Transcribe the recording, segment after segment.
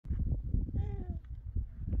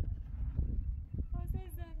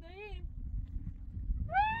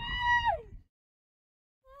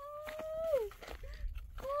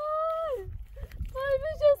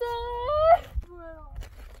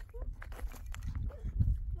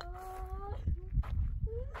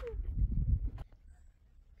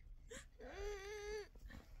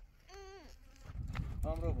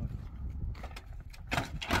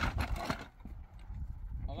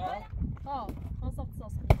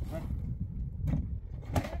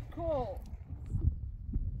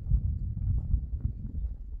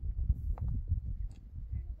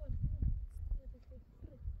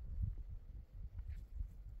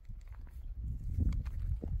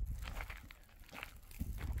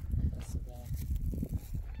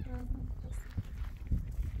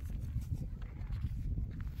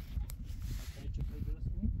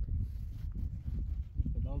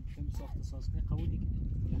ساخت ساز کنی قبول دیگه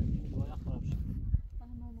یعنی باید خراب شد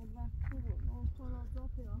احنا نبخت و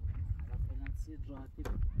خلاصات یا حالا فعلا سید راحتی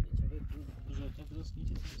چه بزرگتر درست کنی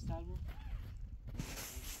که سر بود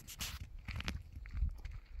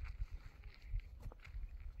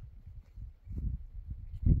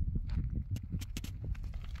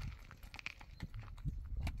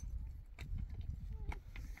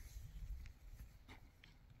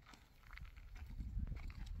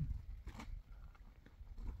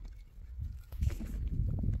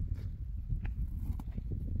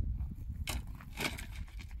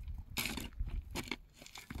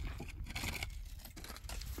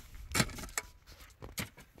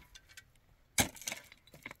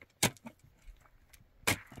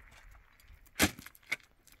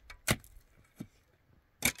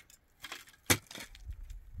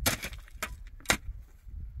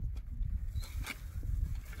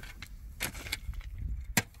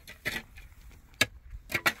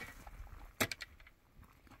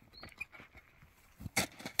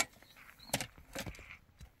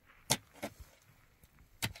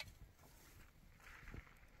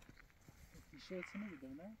شیطی نمیده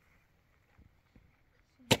نه؟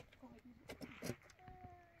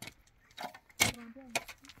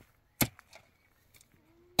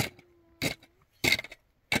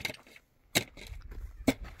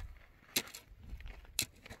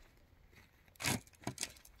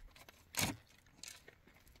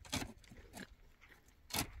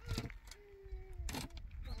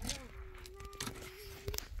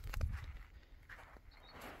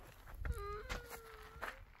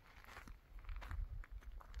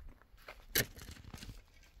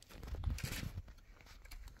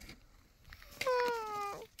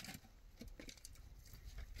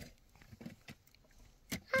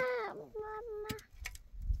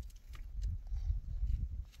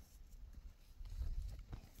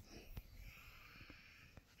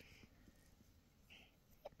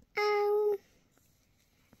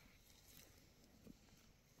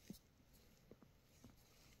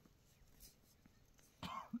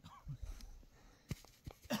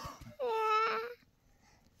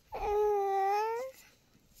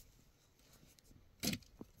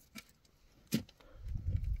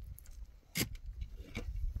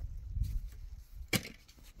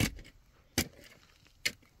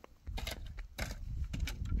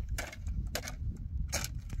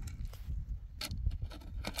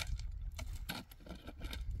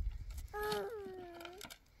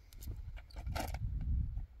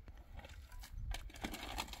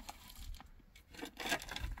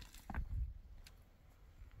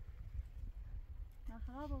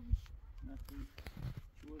 خراب نه خوب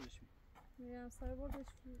چی بردش میگم سر بردش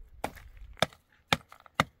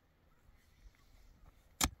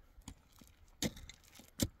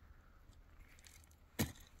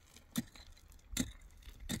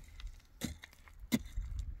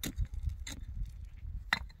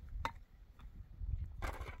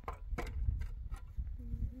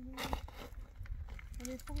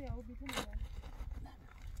ولی خوبی او بیتون میگم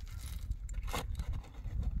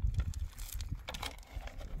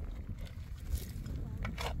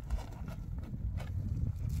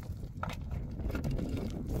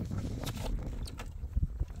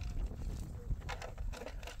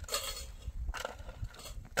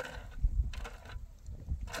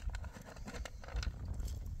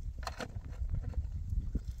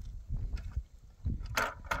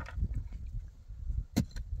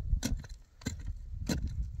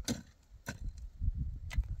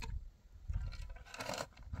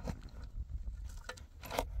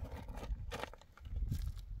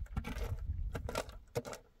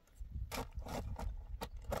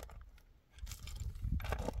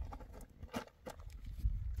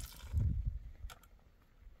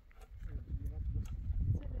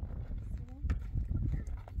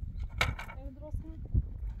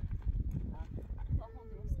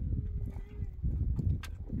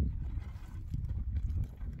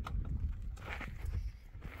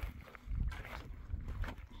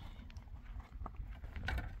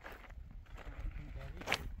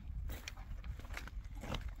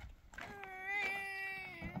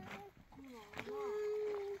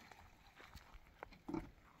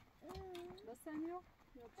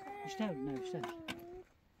بیشتر نه بیشتر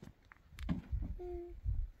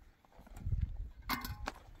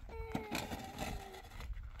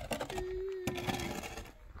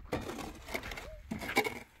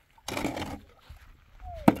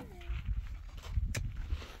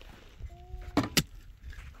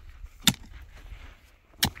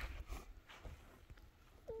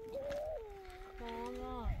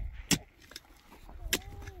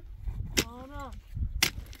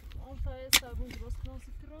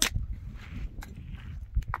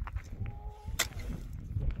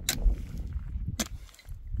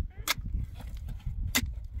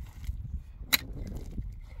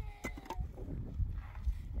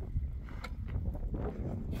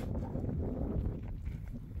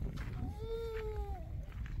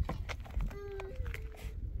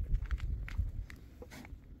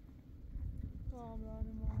کامران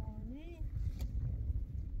مامانی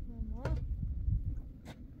ماما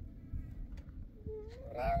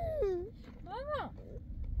ماما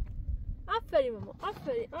آفرین ماما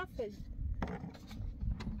آفرین آفرین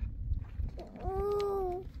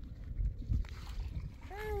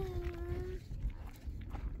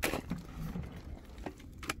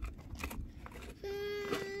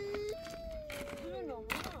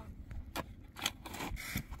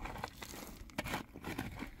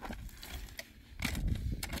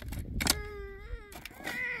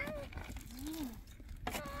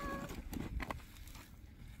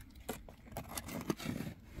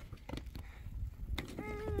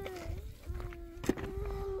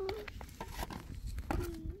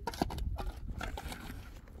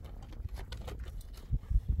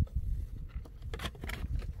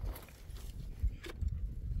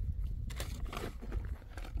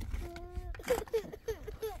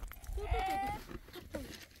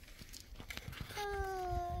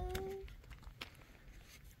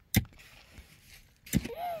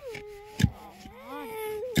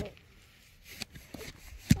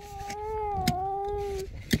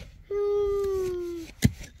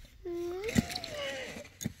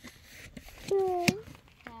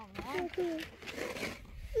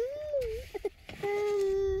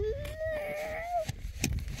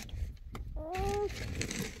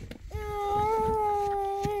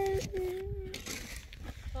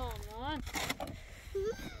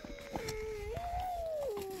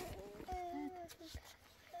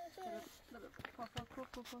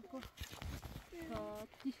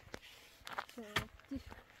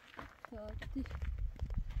تاتی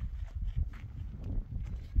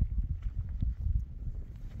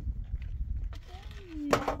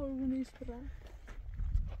قربونش برم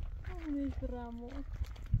قربونش برم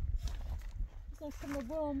اصلا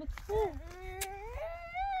بامت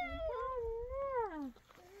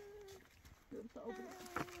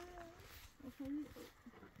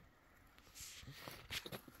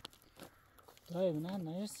طيب نعم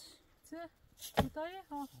نايس کوتاهی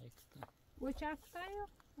ها و چه کوتاهی ها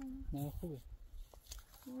نه خوبه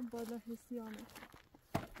بالا حسیانه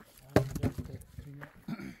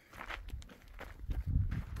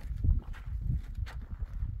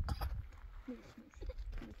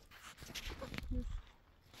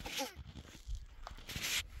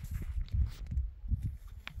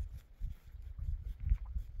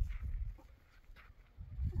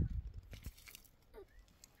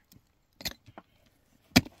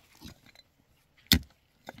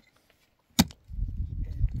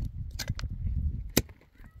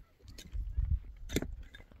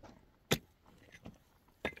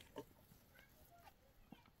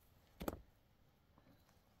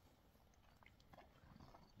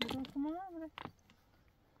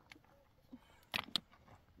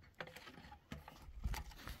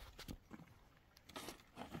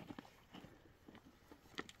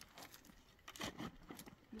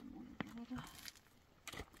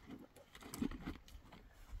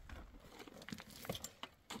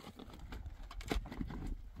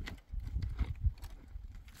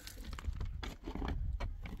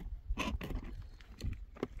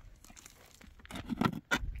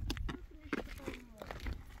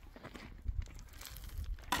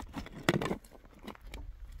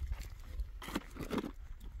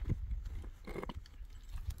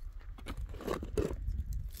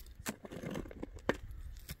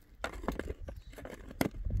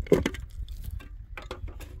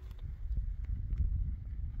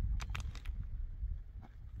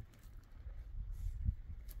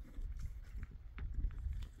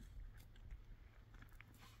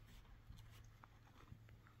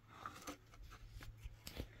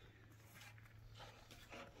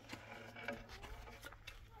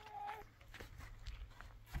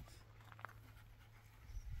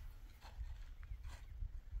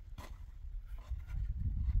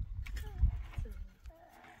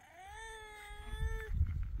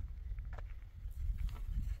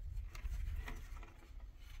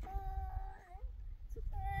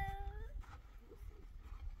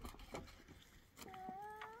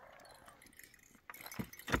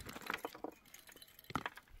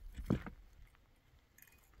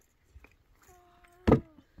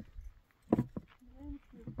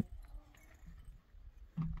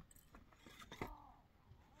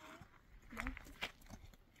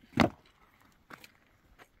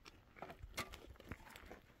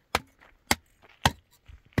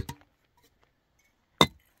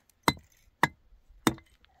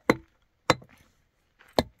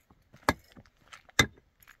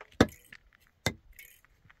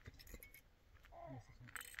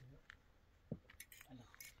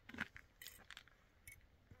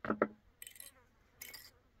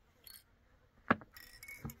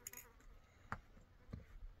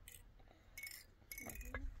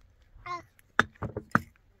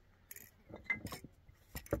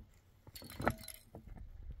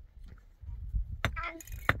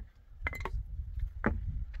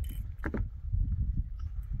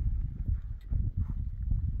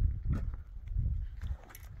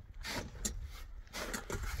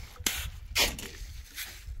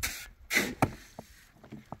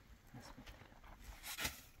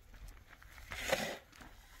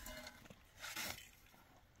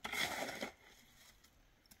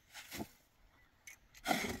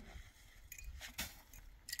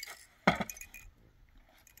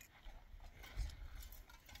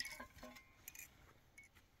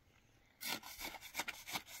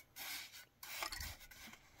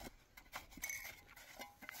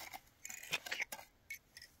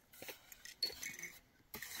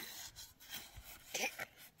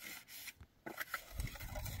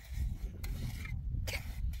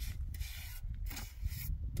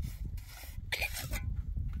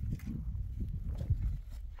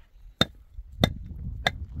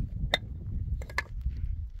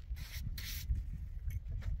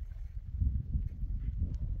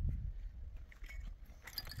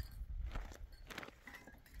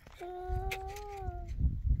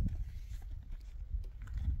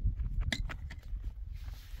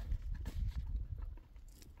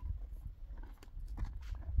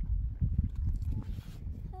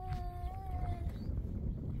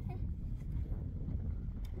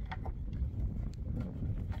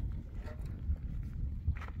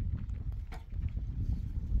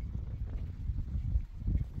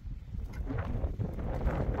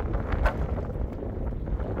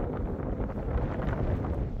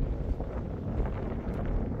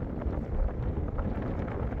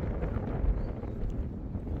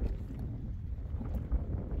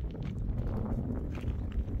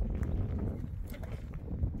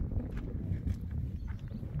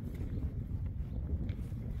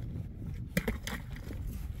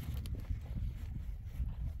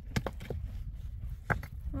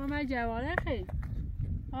ما جواله خیلی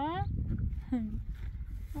ها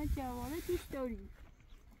ما جواله دوست داریم.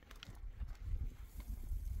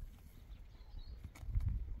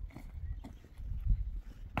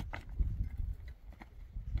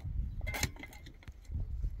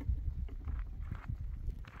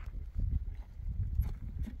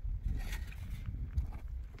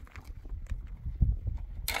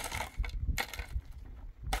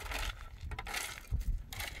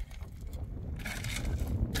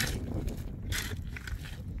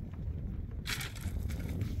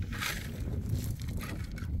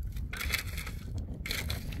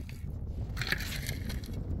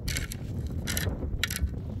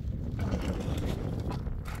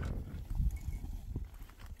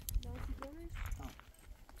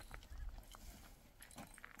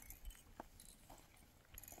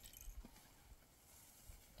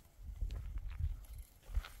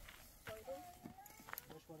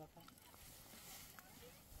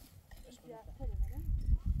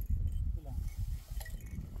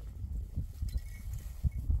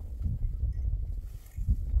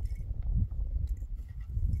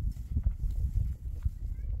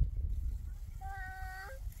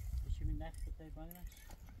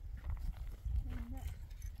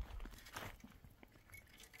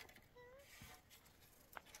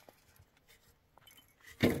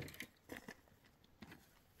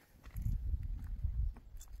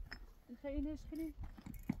 خیلی نشکنی؟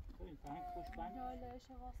 خیلی تنگ خوش بند؟ نه لا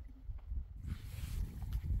شغاف کنی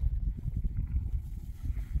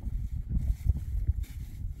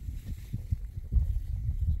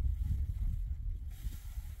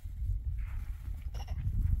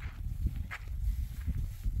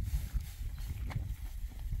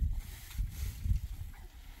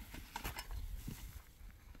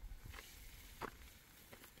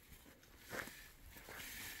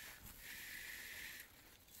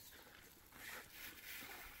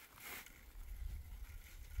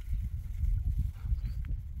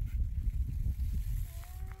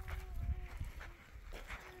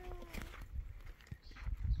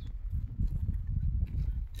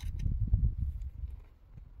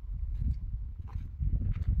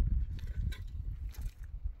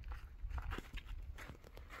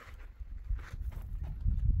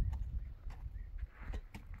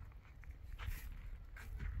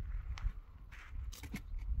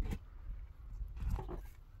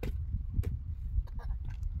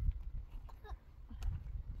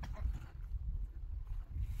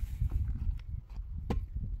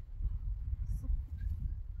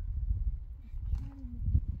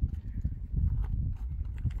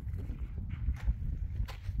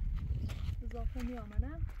اضافه می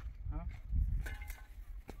آمنم؟ ها؟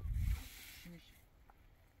 چی میشه؟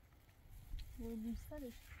 وای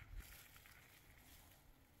نیستدش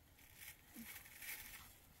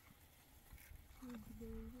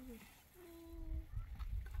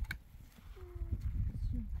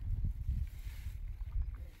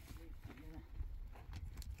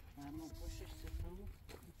اما پشتش سفره بود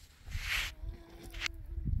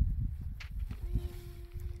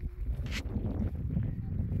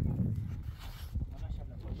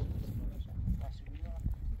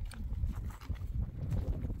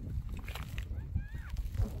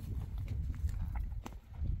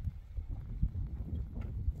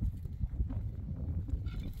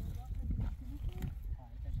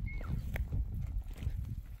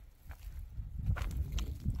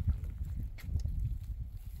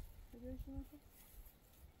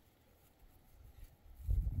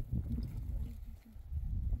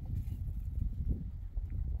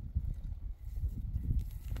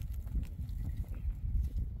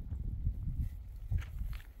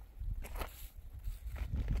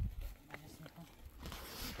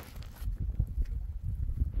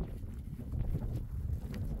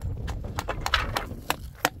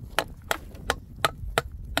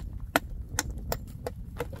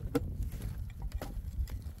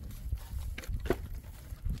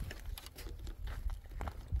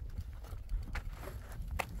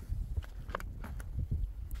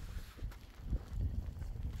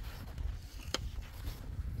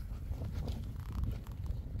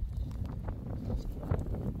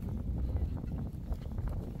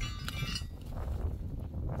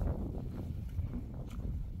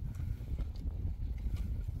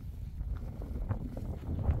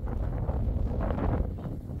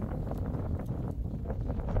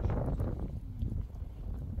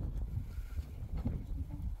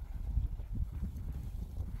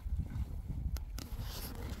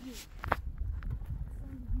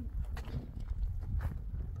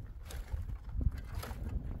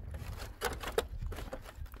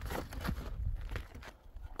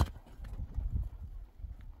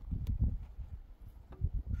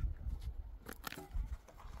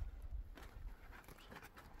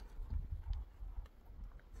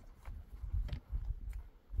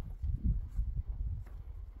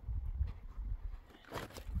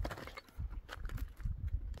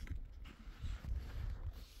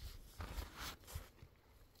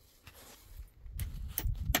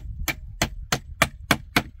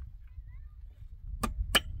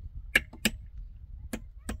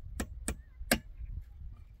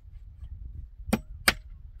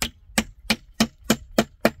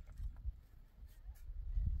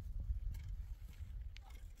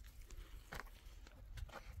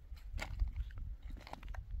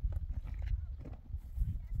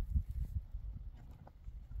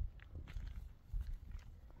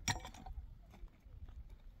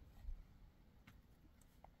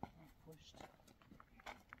پشت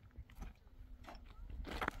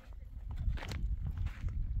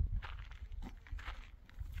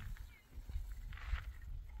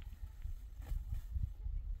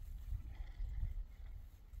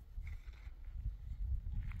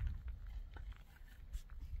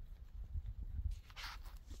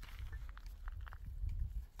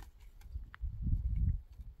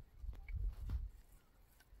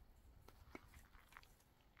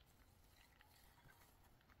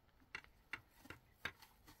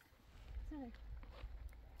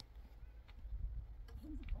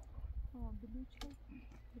بلوچه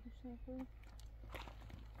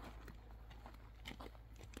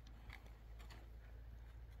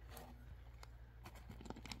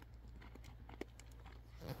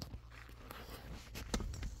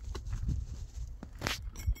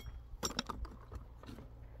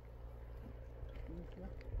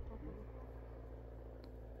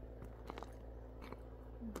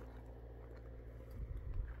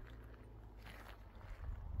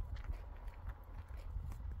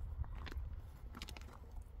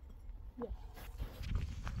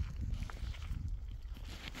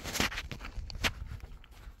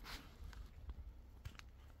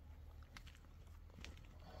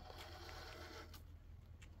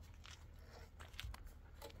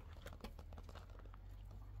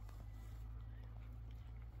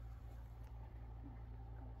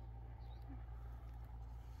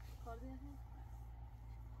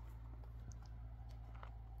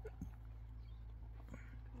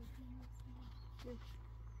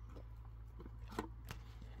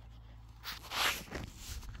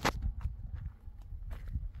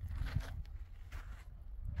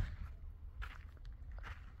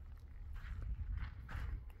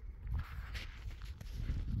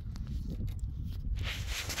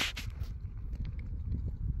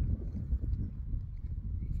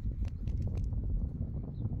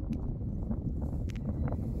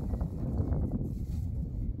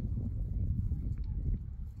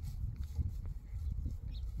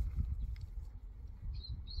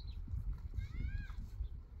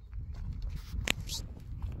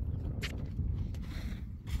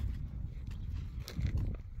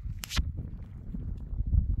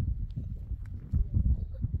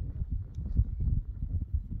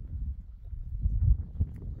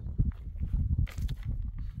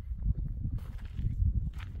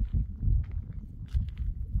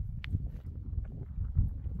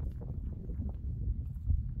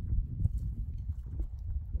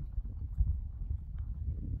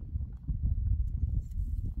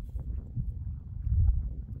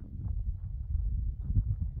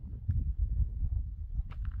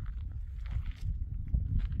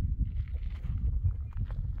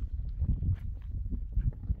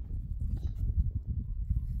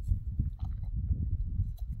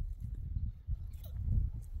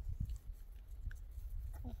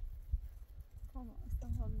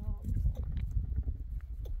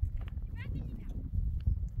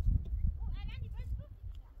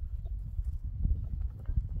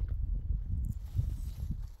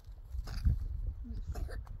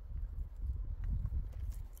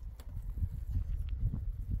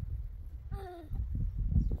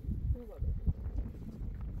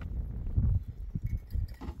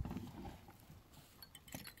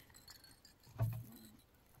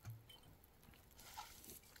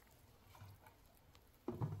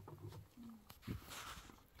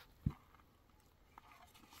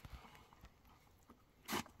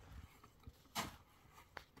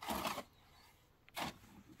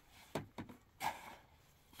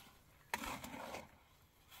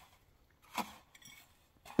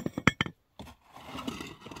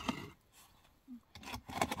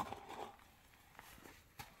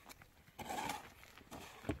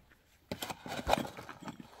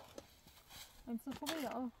امسا خوبه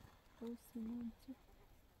یا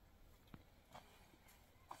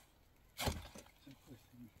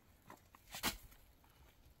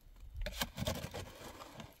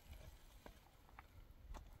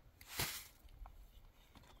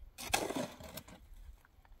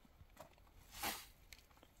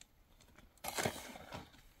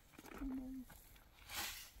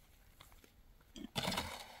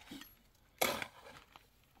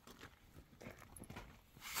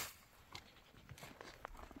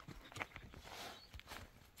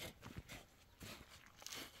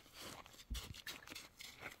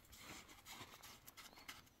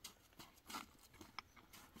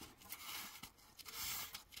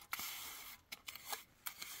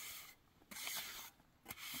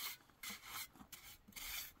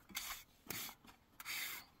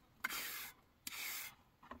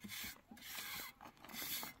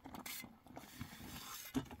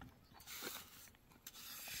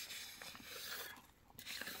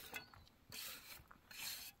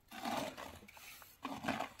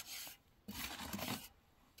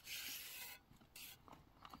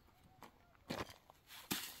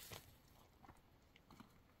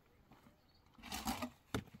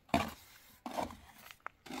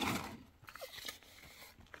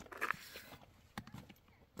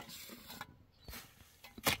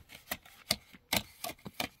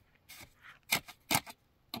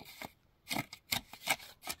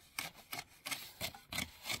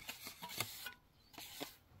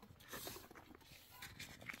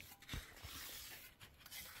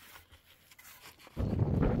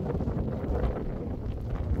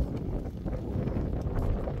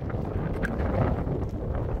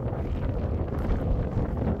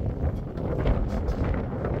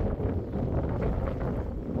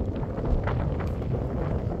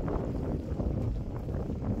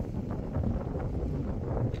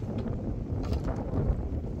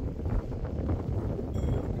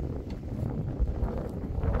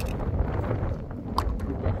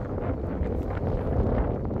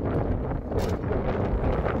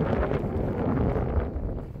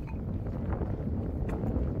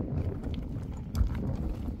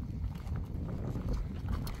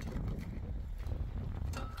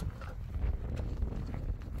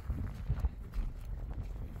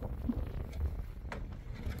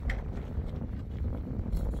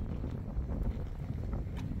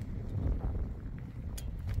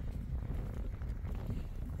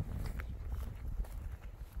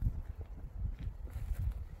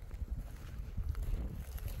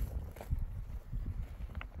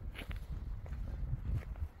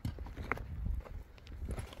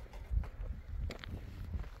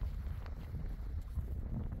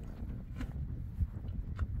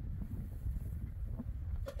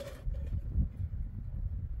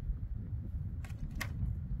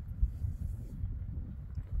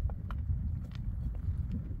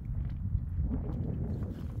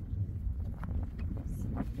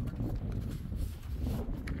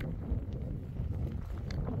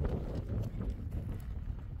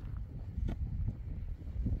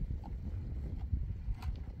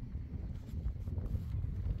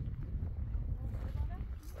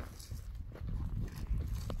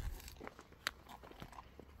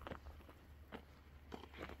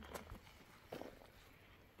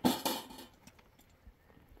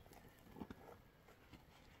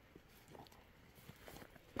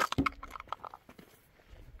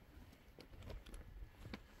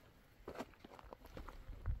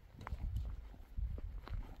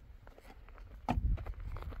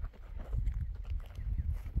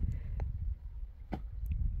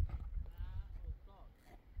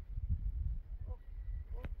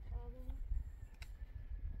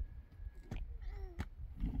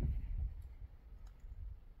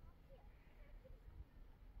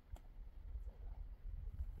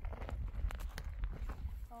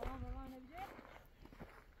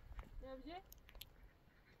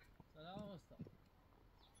سلام استاد.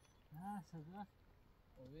 نه سجاد.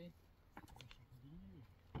 خوبی؟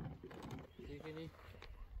 چیکاری؟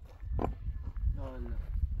 والا.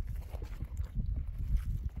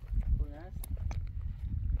 خوبی هست؟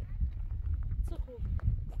 چه خوب.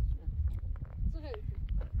 چه خیلی خوب.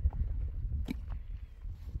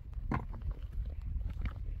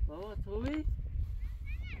 بابا خوبی؟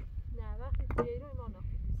 نه وقتی توی رو ما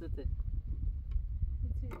نخوبی. سته.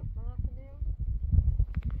 چی؟ ما نخوبیم؟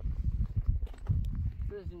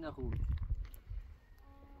 سه‌شی نخوب.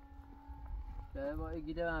 به با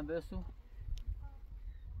گیره من برسون.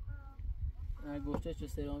 من گوشته چه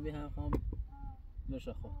سرامی هم خواهم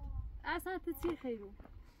بشه خود. اصلا چی خیرو؟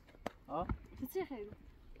 ها؟ چی خیرو؟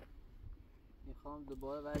 میخوام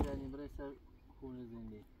دوباره برگردیم برای سر خونه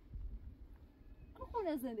زندگی.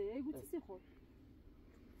 خونه زندگی؟ بگو چی خود؟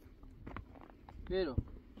 برو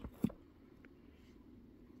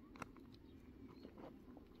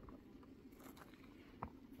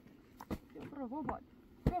برو بابا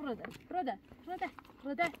رده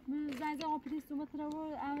زنگ آپریس اومد رو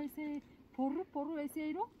اویسی پرو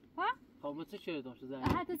ایسی رو ها خب چه چرا داشت زنگ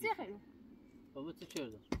حتی چه خیلی خب چه چرا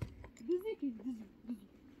داشت دوزی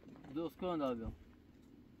دوست کن دابیام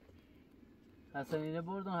حسن اینه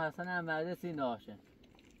بردم حسن هم مرده سین داشته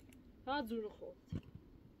ها جون خود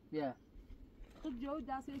بیا خب جو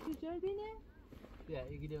دست یکی چرا بینه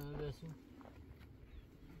بیا یکی دیمه برسون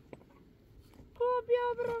خب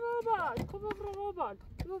بیا برو بابا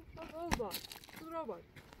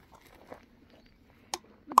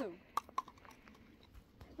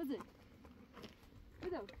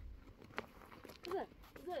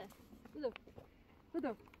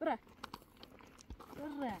بدو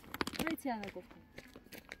برای چی همه گفتم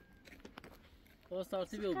باز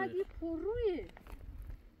تارتی بیو چقدر بره پرویه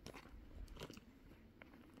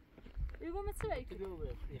بگو مثل تو بیو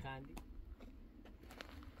بره بیخندی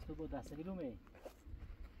تو با دسته گلومه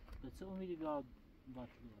به چه امیدی بیا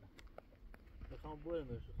باتی دوباره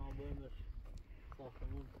بخوام برمش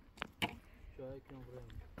ساختمون شاید کنم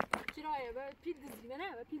برمش چرایه باید پیل دزی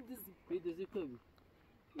منه و پیل دزی کبی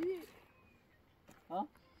ها؟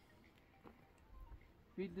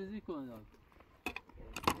 پیل دزی کن داد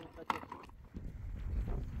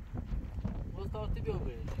باز تارتی بیو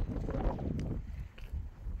برش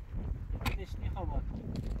نشنی خوابات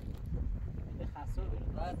به خسته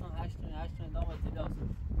برد رایتون 8 دام از دیده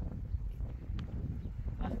آسود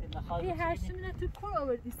وقتی نخواهد این 8 منه تو کن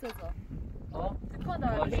آوردی سزا ها؟ تو کن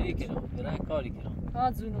آوردی کاری کنم برای کاری کنم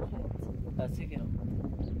ها جون خود پس چی کنم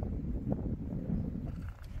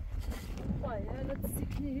باید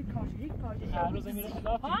سیکنی یک کاری هر روز میرم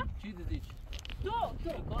خلاف ها؟ چی دیدی چی؟ تو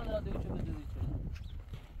کار داده چه بدیدی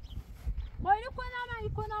چی؟ با اینو کنم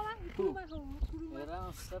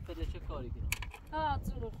برم سفره چه کاری کنم ها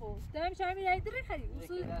جون خود دارم شما میره دری خیلی برو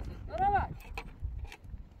باش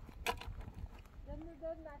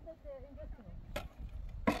دارم نسل اینجا کنم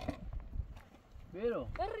برو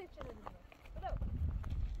بری چه ندیدم برو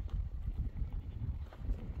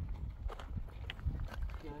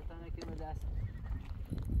یادتانه که به دست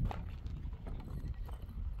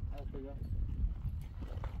هست بگم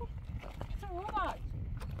تو باش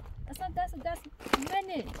اصلا دست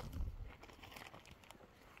منه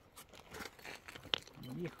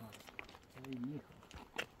میخوام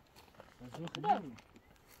از رو برو. خیلی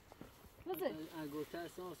بزن انگوشتر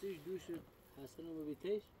اساسیش دوش حسن رو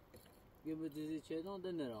بیتش یه به دیزی چیدان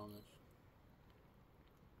ده نرامش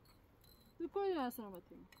تو کجا اصلا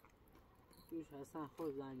باتیم دوش حسن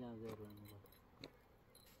خود زنگم زیر رو نگاه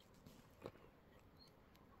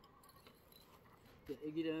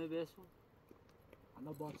اگیره برسون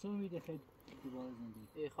حالا با چه میده خیلی دوباره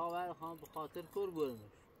زندگی ای خواهر خواهم به خاطر کر برمش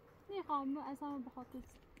میخوام اصلا به خاطر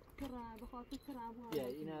کرم بیا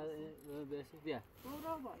این برسون بیا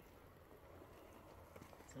برو باش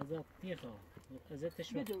سجاد میخوام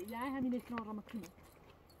ازتش رو بدو یعنی همین اکنان را مکنه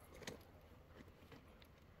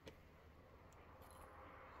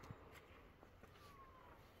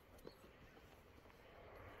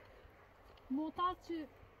معتاد چه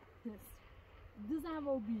دزم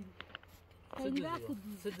و بیل خیلی وقت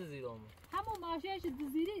دید سه دزیر آمد همون ماشینش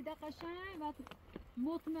دزیری ده قشنگ و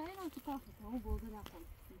مطمئن هم تو کار خود همون بازه نخواد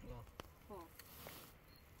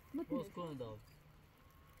باز کنه داد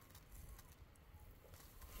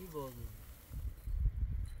چی بازه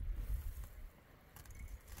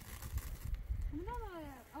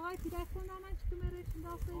آقای پیرک کنم من چی که میره چی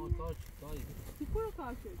داسته آه اینه کاری چی کنو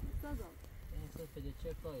کار کردی سازا این سه پده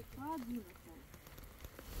چه کاری آه جونه کن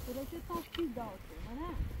پیرک تاش چیز داسته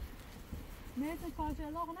نه میرسن کارش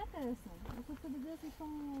علاق نترسن اصلا تو بجرسی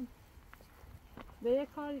کن به یک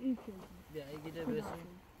کار این کردی بیا ایگیده برسون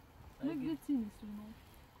مگه چی نیستونه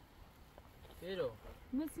برو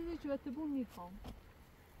مثل چی بتبون میخوام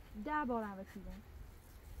 10 بارم بسیدم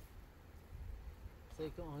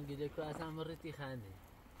سیکم آنگیده که اصلا مرتی خنده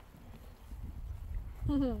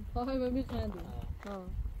آهای من میخندیم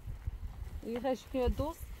این خشکی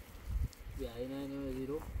دوست بیا اینه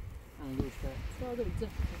وزیرو انگوشتر ساده بزن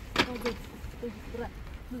ساده بزن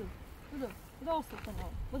بدو راست کنم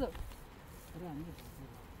بدو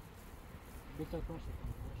بیتا کاش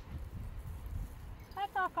هر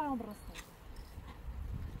تا کارم برسته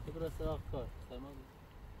تو برای سراغ کار سرما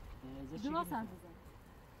درست هم بزن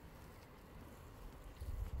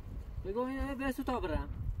بگو اینه بسو تا برم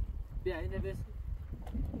بیا اینه بسو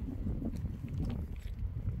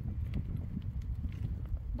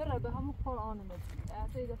بره به همون قرآن مجید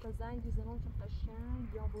اعطی دفعه زنگ زنان که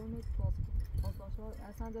قشنگ یا برونت باز کن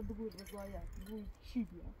اصلا ده بگو رضایت بگو چی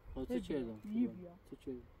بیا خب تو چه دم یی بیا تو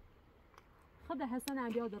چه خود حسن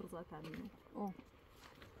عبیا در رضا تامینه اوه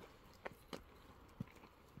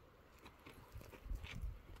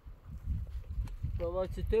بابا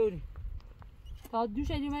چطوری تا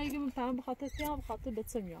دوش ایدیم اگه من فهم بخاطر کیم بخاطر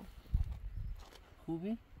بچه میام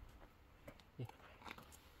خوبی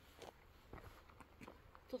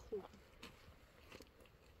تو خوب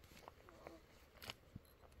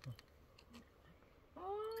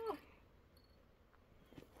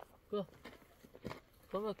Go.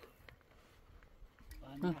 Kom op.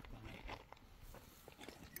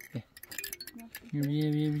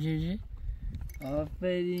 Bien.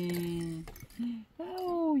 Aferin.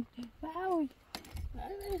 Oy.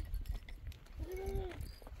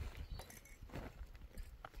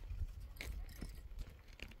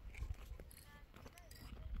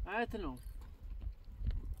 Ayetno.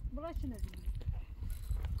 Bırak ne diyeyim.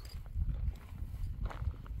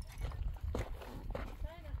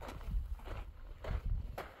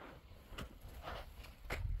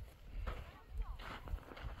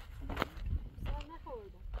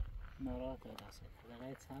 ناراحت دست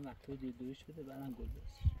لغاية سامع تودي دوش بده بعدين قول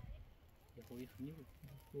بس يا خوي خني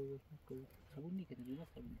قبولني كده دي ما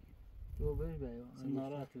قبولني تو بهش بیان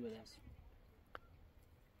ناراحت بدست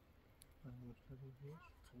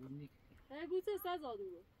قبولني هی گوته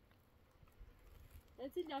سازادو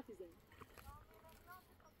هتی لافی زن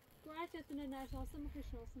تو هر چتونه نشناسه مخی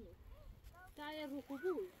شناسه می تایی رو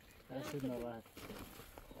خوبو دست ناراحت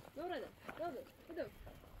دوره ده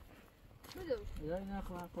بدو لا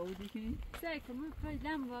ناخذ قودي كذي ساكن من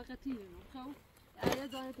فيلم واقعي خو على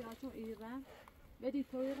دار بيعطوا إيران بدي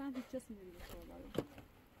تو إيران هيك اسمه اللي بسوي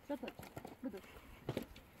شطر بدو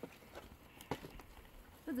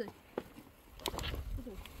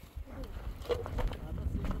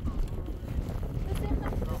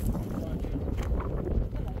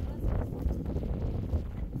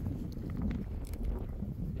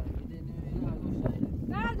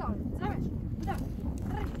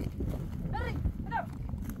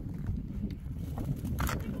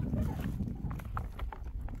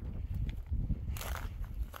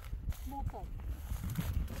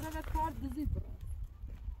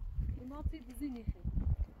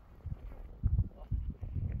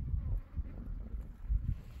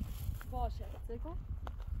باشه سکو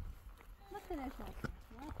مثل نشانه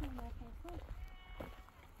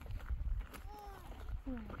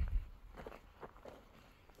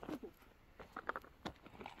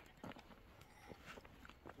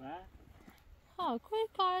ها کوی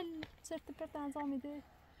کار سرت پرت انجام میده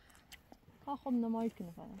ها خب نمایی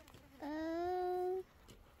کنه فقط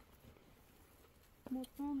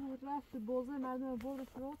مطمئن بود رفت بوزه مردم برد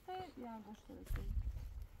فروخته یا گوشت رسید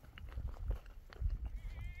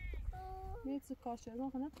یک کاشه رو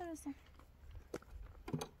خونه ترسم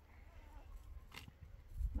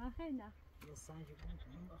من خیلی نه یه سنج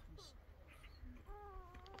بودم بخش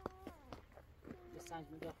یه سنج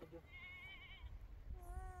می داخل جو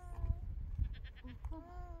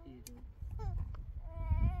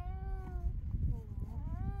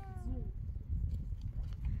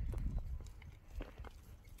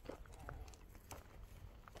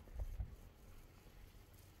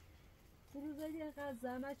روزایی اینقدر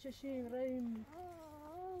زحمت چشیم راییم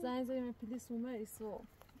زنگ زاییم پلیس اومه ایسو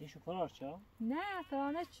ایشو فرار چه؟ نه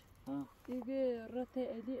فرانه چه ها دیگه رت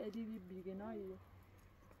الی بی بیگنایی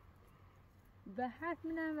و حرف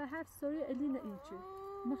منم و حرف سوری الی نه این چه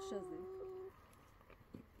مخشزه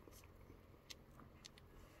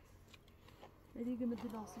الی که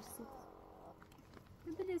مدل آسیش سد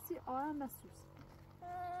بلیسی آرام مسوس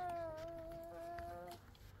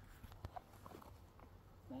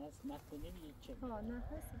من از مکتو نمیگه چه ها نه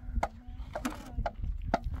هست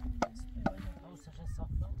او سخه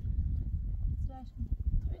صافه سرش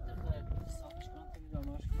تایید صافش کنم تا بیدار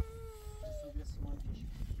ماش کنم حساب یه سیمان کشی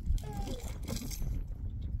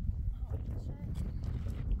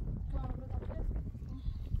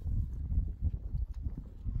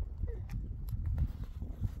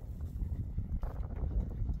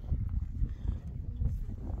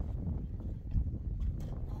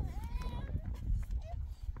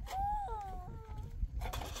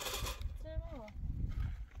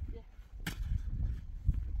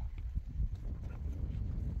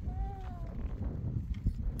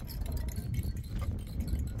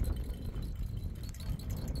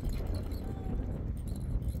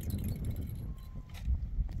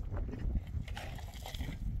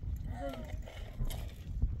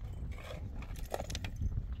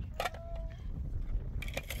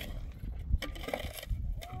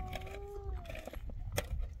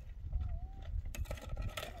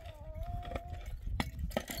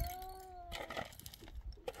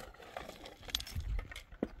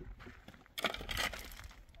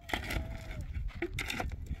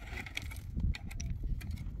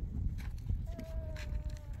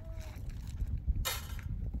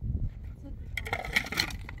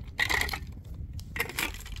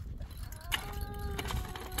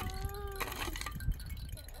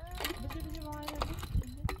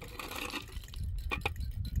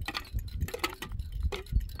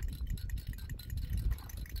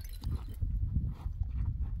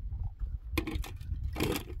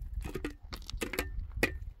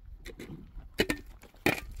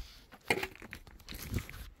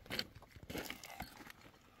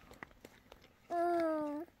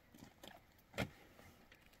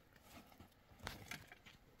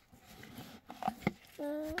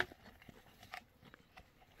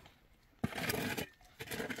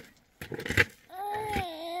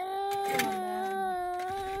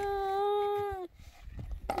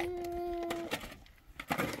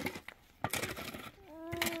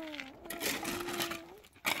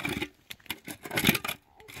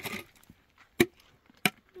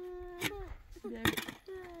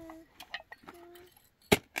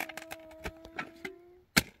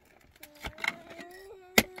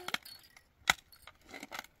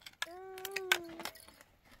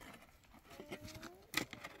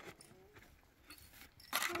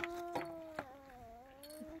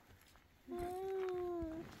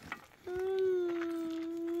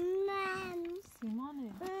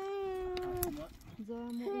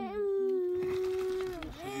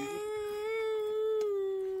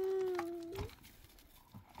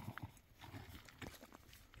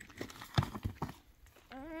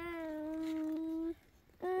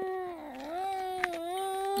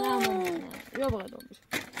Jag var rädd om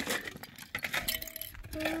det.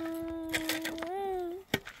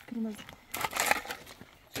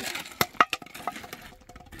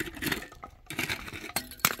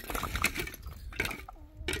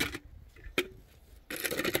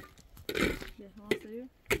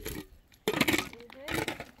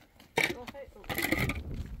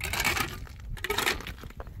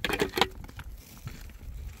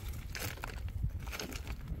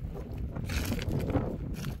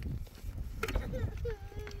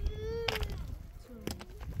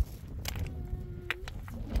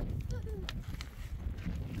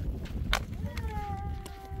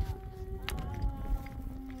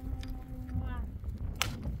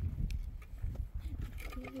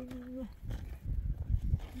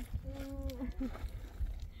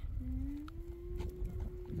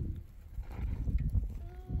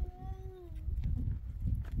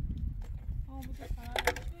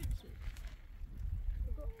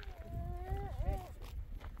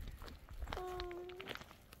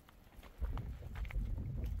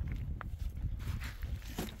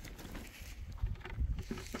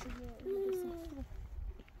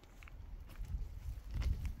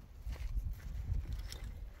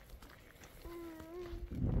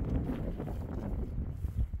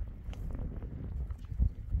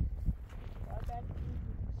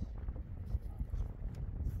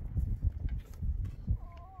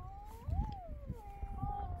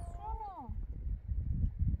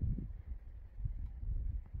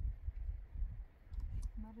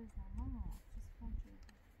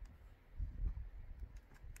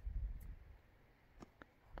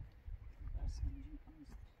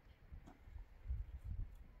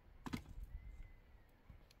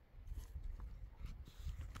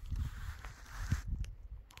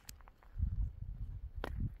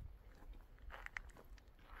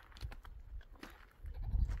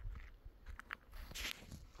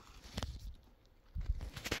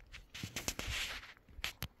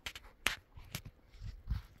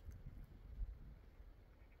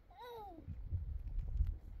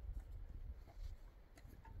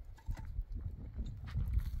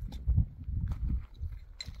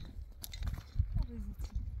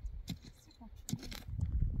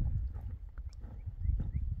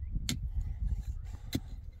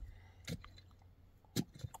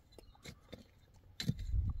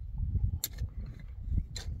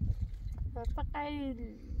 فقط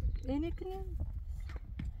اینه کنیم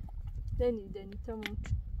دنی تموم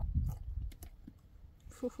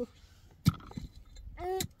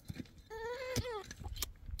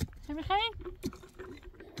چه میخواین؟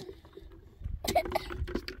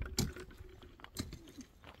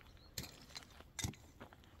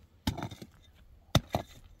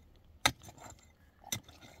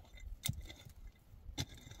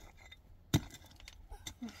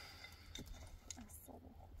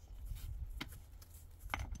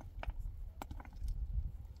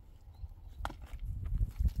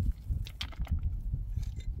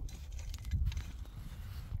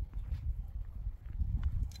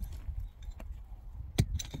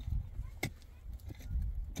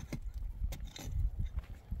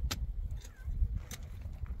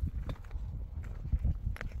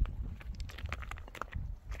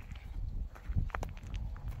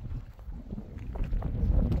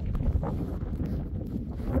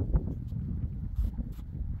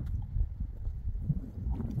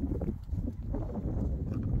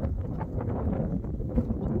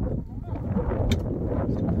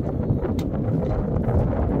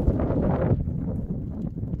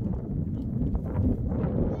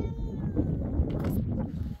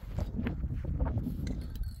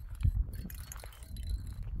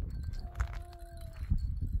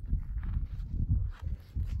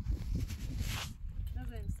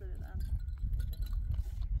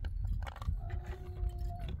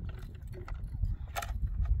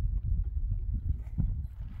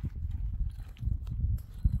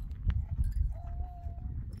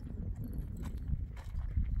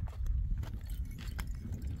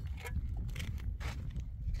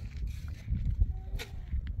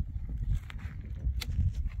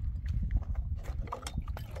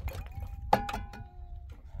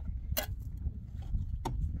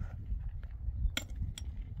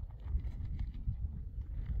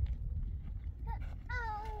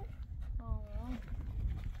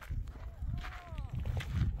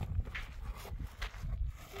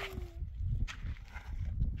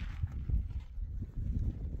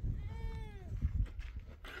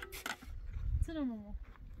 Isırım ama.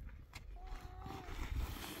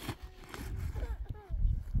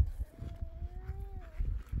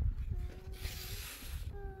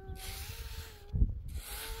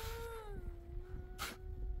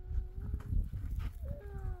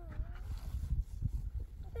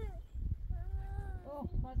 Oh,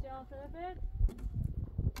 watch out for a bit.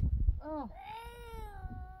 Oh.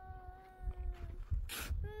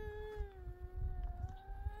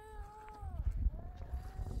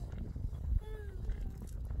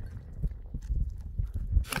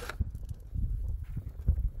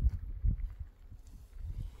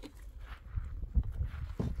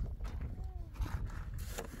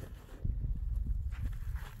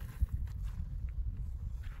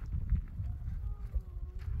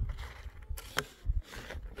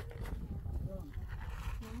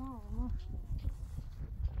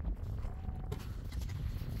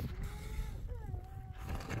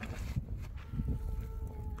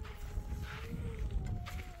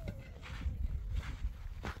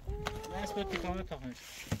 Let's put the camera on.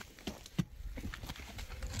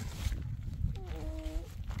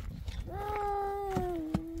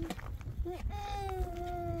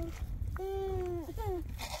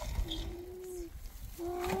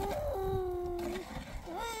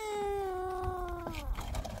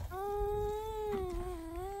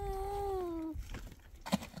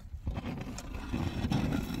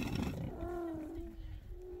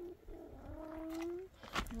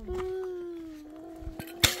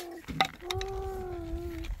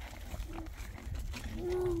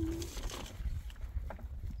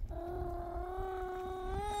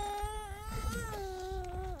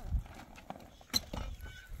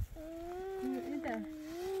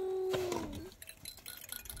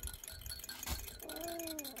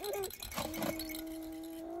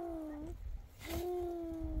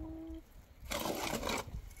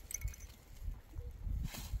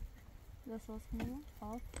 This was more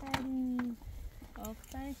off-fighting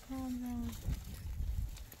camera.